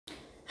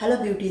Hello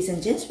beauties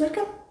and gents,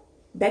 welcome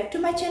back to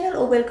my channel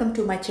or welcome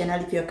to my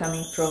channel if you're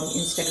coming from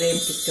Instagram,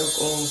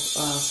 TikTok or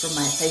from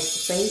my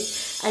Facebook page.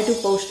 I do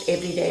post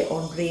every day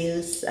on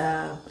Reels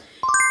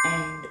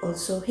and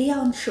also here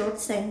on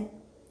Shorts and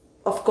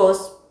of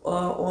course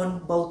on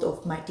both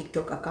of my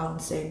TikTok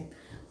accounts and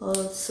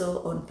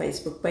also on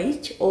Facebook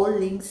page. All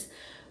links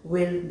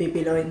will be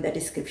below in the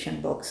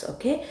description box,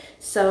 okay?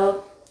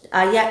 So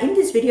yeah, in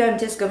this video I'm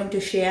just going to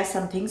share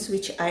some things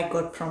which I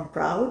got from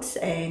Prouds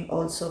and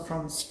also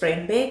from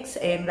Strain Bags,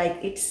 and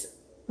like it's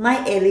my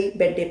early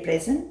birthday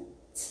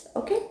presents,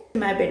 okay?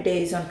 My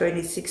birthday is on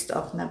 26th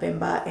of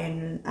November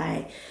and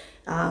I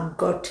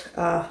got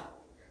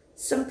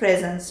some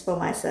presents for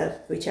myself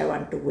which I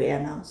want to wear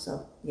now.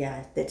 So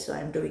yeah, that's why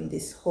I'm doing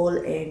this haul,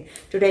 and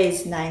today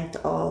is 9th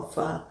of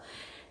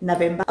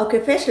November.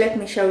 Okay, first let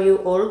me show you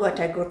all what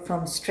I got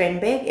from Strain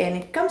Bag, and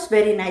it comes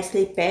very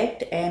nicely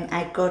packed, and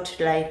I got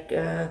like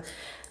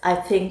I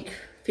think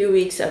few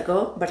weeks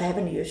ago, but I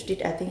haven't used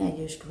it. I think I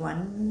used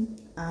one,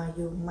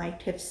 you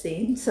might have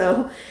seen.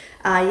 So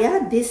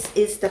yeah, this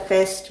is the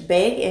first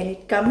bag and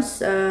it comes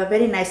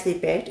very nicely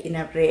packed in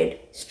a red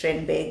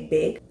Strain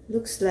bag.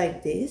 Looks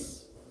like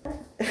this.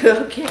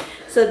 Okay,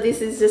 so this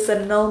is just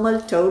a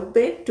normal tote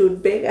bag,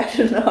 I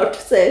don't know how to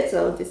say it.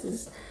 So this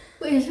is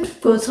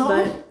goes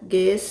by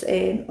gas,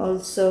 and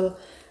also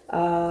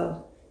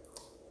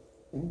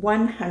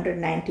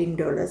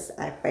 $119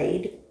 I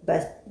paid,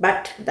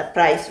 but the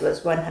price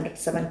was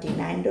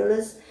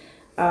 $179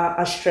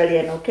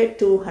 Australian, okay,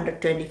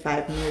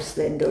 225 New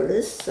Zealand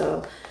dollars.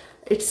 So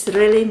it's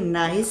really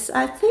nice,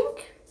 I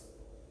think.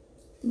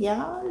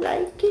 Yeah, I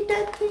like it,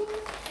 I think.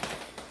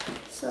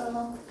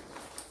 So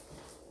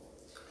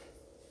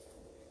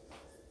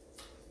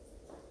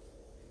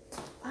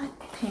I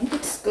think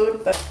it's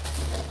good, but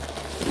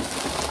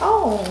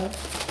oh,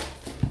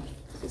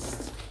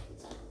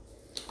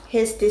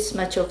 has this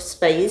much of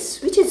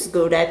space, which is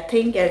good, I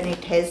think, and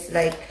it has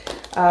like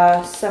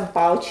some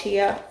pouch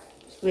here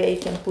where you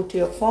can put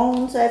your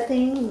phones. I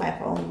think my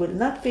phone will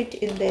not fit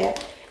in there,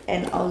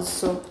 and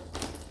also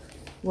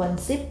one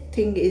zip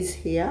thing is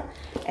here,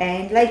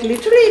 and like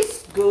literally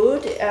it's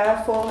good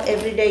for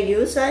everyday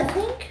use. I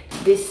think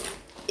this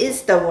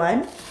is the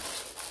one.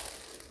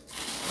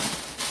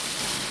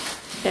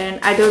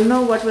 And I don't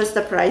know what was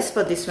the price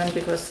for this one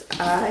because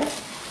I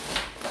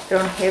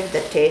don't have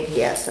the tag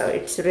here. So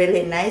it's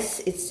really nice.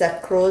 It's a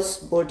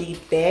cross-body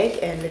bag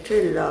and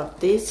literally love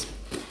this.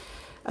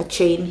 A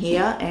chain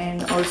here,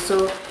 and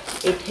also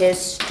it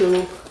has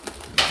two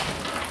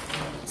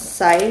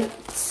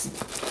sides.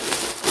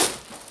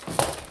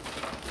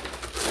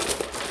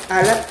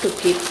 I love to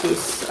keep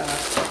this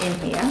in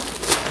here.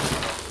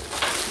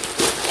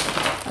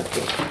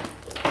 Okay,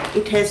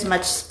 it has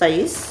much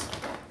space.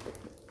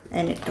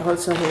 And it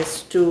also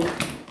has two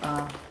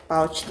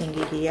pouch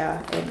thingy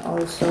here, and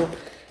also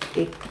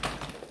it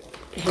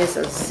has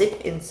a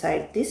zip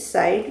inside this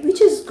side,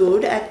 which is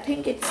good. I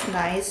think it's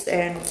nice,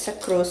 and it's a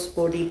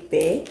crossbody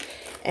bag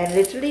and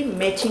literally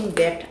matching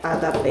that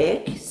other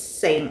bag,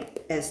 same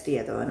as the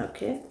other one,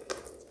 okay?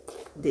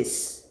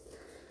 This,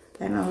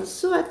 and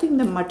also I think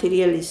the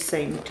material is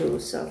same too.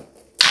 So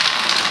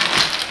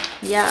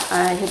yeah,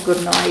 I have got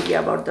no idea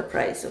about the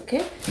price,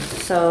 okay?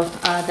 So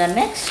the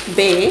next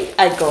bag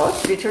I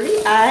got,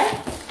 literally I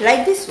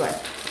like this one.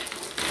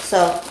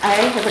 So I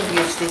haven't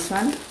used this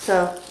one.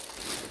 So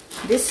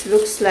this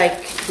looks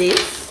like this.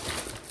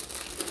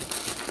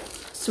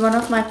 It's one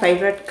of my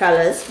favorite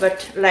colors,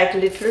 but like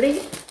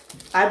literally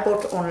I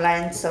bought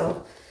online,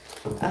 so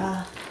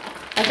I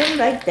don't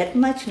like that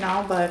much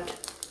now, but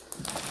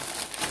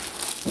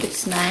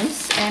it's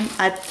nice. And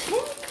I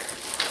think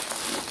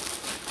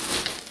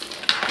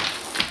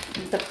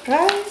the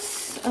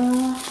price,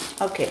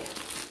 okay,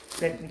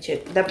 let me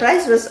check. The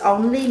price was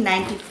only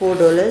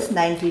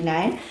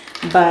 $94.99,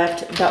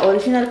 but the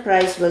original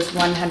price was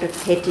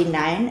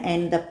 $139,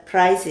 and the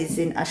price is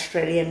in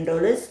Australian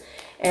dollars.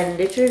 And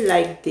literally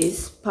like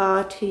this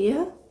part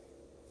here,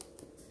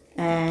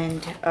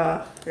 and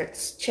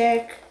let's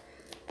check.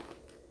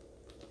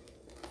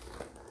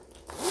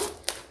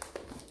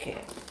 Okay.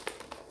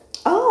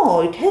 Oh,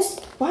 it has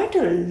quite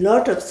a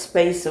lot of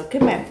space. Okay,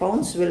 my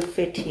phones will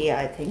fit here,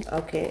 I think.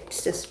 Okay,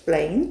 it's just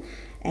plain,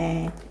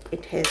 and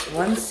it has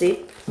one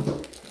zip.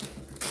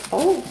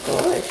 Oh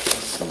gosh,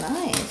 it's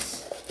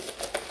nice.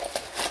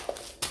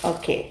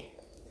 Okay,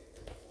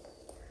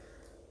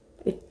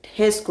 it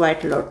has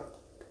quite a lot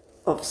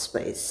of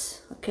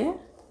space, okay,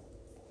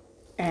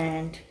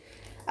 and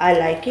I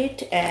like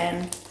it,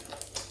 and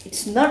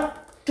it's not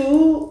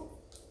too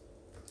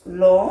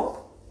long.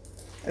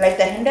 Like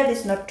the handle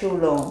is not too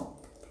long.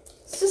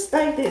 It's just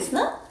like this,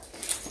 no?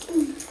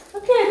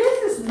 Okay,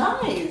 this is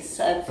nice,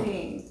 I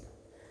think.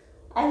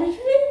 I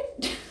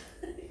literally,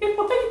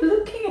 why are you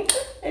looking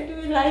at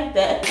me like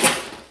that?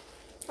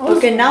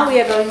 Okay, now we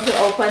are going to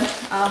open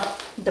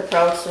the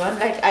Prouds one.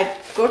 Like I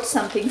got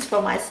some things for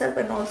myself,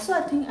 and also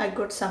I think I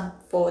got some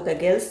for the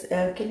girls.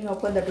 Can you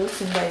open the door?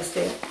 Simba is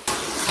there.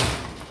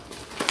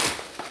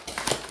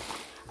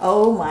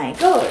 Oh my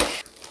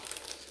gosh.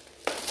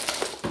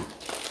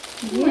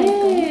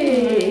 Yay!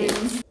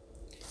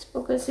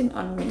 focusing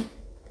on me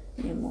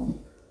anymore.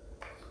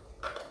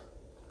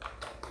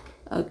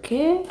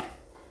 Okay.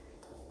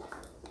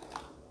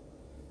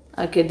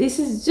 Okay, this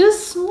is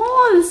just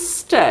small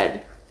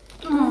stud.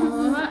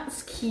 Oh,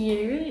 that's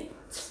cute.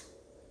 This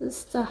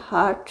is the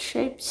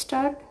heart-shaped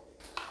stud.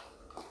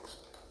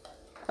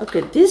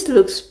 Okay, this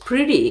looks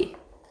pretty.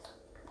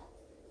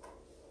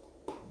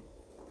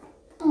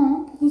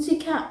 Oh, you see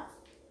cat.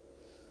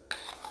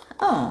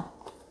 Oh,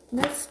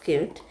 that's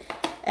cute.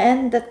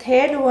 And the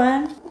third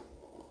one.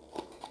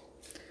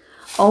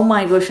 Oh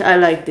my gosh, I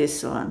like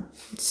this one.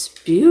 It's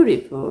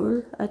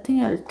beautiful. I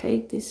think I'll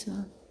take this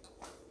one.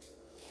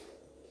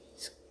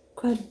 It's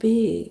quite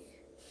big.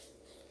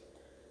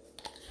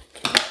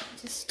 Okay,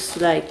 just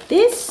like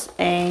this,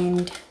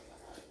 and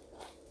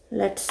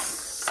let's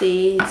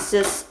see, it's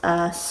just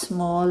a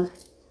small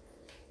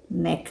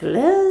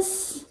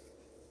necklace.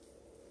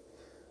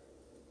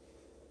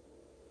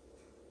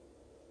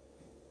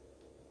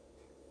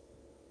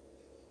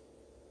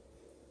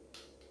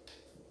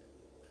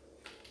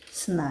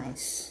 It's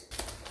nice.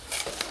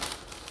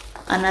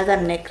 Another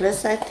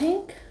necklace, I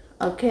think.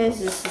 Okay,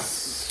 this is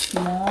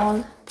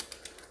small,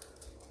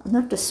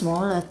 not a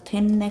small, a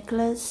thin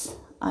necklace.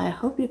 I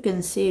hope you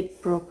can see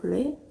it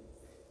properly.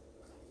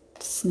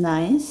 It's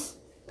nice.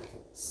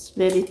 It's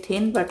very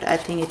thin, but I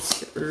think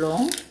it's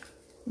long.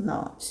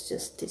 No, it's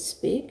just this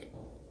big.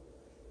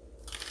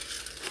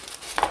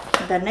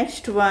 The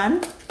next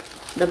one,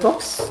 the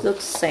box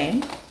looks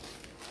same.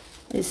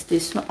 Is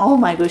this one? Oh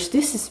my gosh,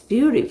 this is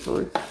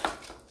beautiful.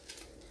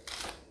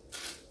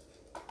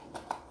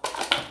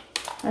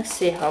 Let's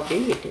see how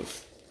big it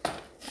is.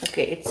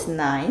 Okay, it's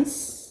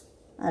nice.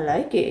 I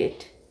like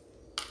it.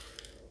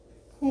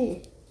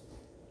 Hey,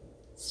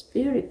 it's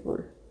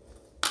beautiful.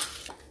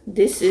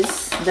 This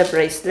is the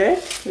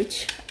bracelet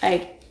which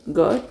I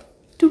got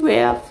to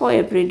wear for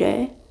every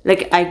day.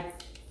 Like, I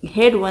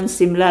had one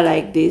similar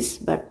like this,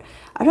 but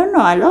I don't know,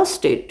 I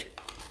lost it.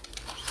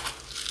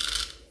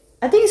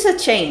 I think it's a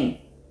chain.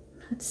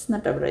 It's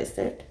not a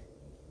bracelet.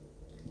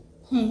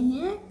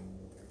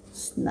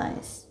 It's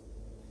nice.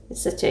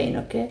 It's a chain,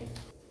 okay?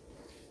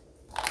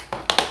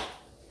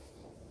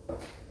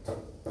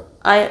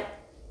 I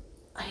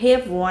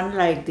have one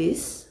like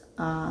this,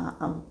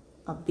 a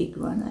big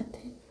one, I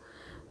think.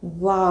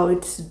 Wow,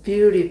 it's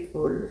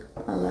beautiful.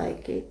 I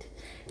like it.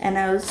 And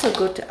I also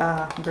got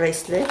a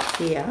bracelet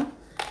here,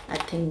 I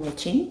think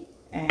matching,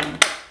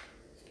 and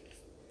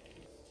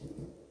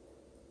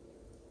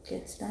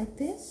gets like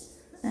this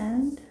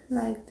and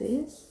like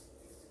this.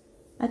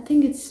 I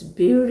think it's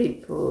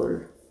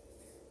beautiful.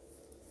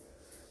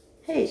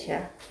 Hey,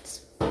 Sha,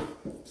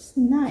 it's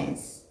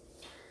nice.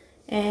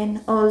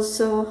 And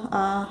also,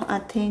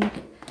 I think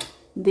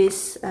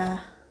this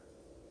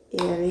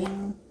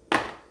earring,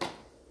 I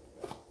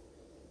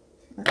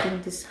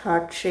think this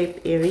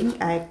heart-shaped earring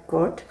I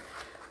got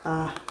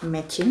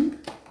matching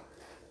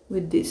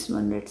with this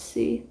one. Let's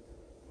see.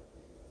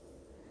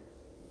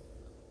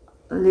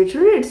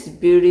 Literally, it's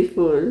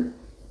beautiful.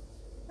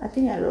 I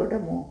think I'll order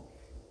more.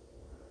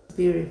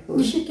 Beautiful.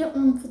 You should get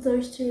one for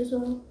those two as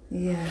well.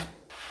 Yeah.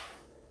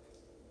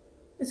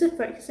 Is it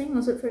focusing or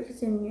is it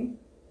focusing you?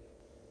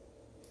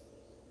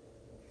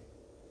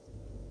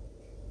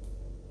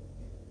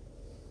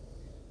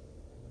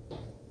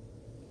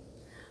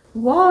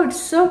 Wow, it's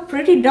so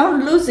pretty.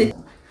 Don't lose it.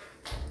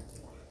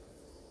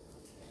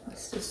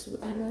 What's this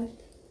I like?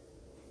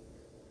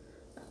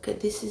 Okay,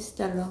 this is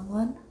the long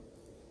one.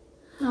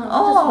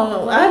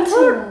 Oh, I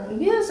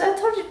thought, yes, I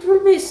thought it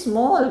would be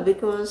small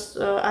because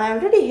I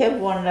already have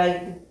one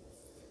like,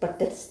 but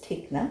that's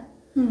thick now.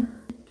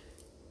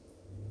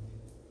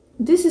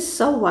 This is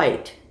so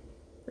white,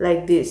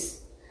 like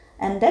this,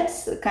 and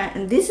that's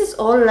kind. This is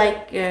all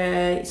like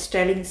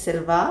sterling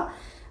silver,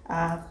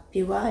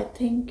 pure, I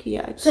think.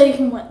 Yeah. So you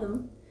can wet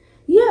them.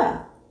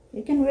 Yeah,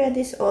 you can wear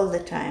this all the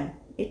time.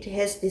 It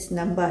has this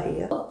number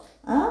here.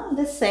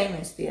 The same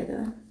as the other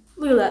one.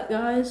 Look at that,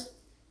 guys.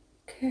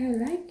 Okay, I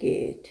like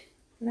it.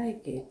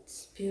 Like it.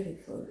 It's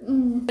beautiful.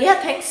 Yeah,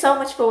 thanks so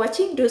much for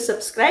watching. Do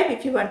subscribe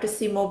if you want to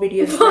see more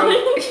videos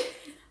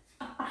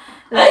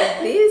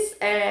like this.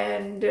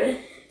 And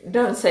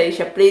don't say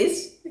Isha,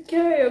 please.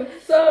 Okay, I'm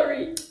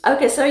sorry.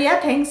 Okay, so yeah,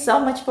 thanks so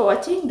much for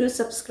watching. Do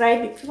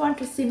subscribe if you want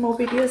to see more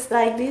videos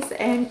like this.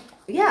 And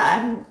yeah,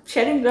 I'm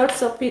sharing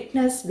lots of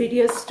fitness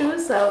videos too.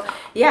 So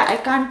yeah, I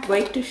can't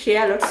wait to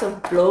share lots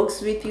of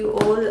vlogs with you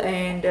all.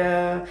 And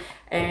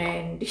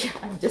yeah,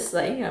 I'm just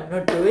saying I'm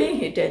not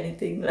doing it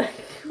anything like.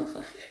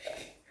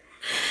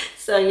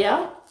 So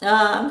yeah,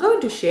 I'm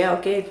going to share,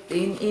 okay,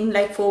 in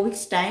like 4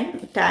 weeks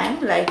time,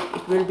 like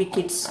it will be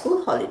kids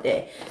school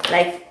holiday.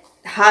 Like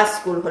her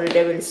school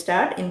holiday will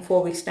start in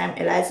 4 weeks time.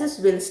 Eliza's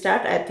will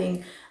start, I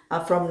think,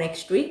 from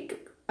next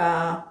week.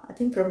 I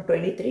think from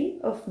 23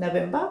 of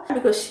November,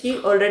 because she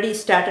already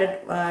started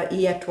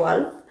year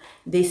 12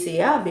 this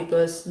year,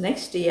 because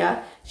next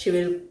year she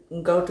will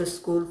go to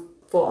school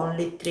for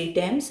only 3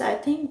 terms. I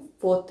think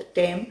 4th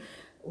term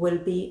will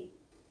be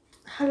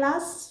her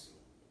last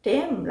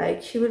term.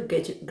 Like she will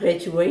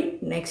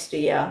graduate next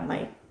year.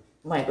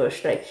 My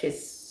gosh, like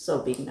she's so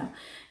big now.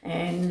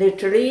 And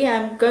literally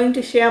I'm going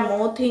to share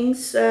more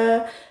things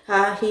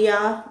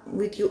here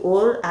with you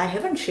all. I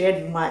haven't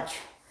shared much,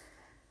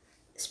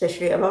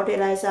 especially about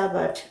Eliza,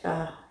 but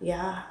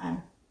yeah,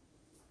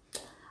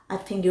 I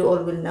think you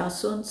all will know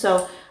soon.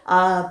 So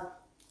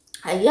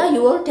yeah,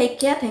 you all take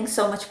care. Thanks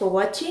so much for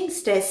watching.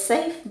 Stay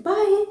safe.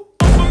 Bye.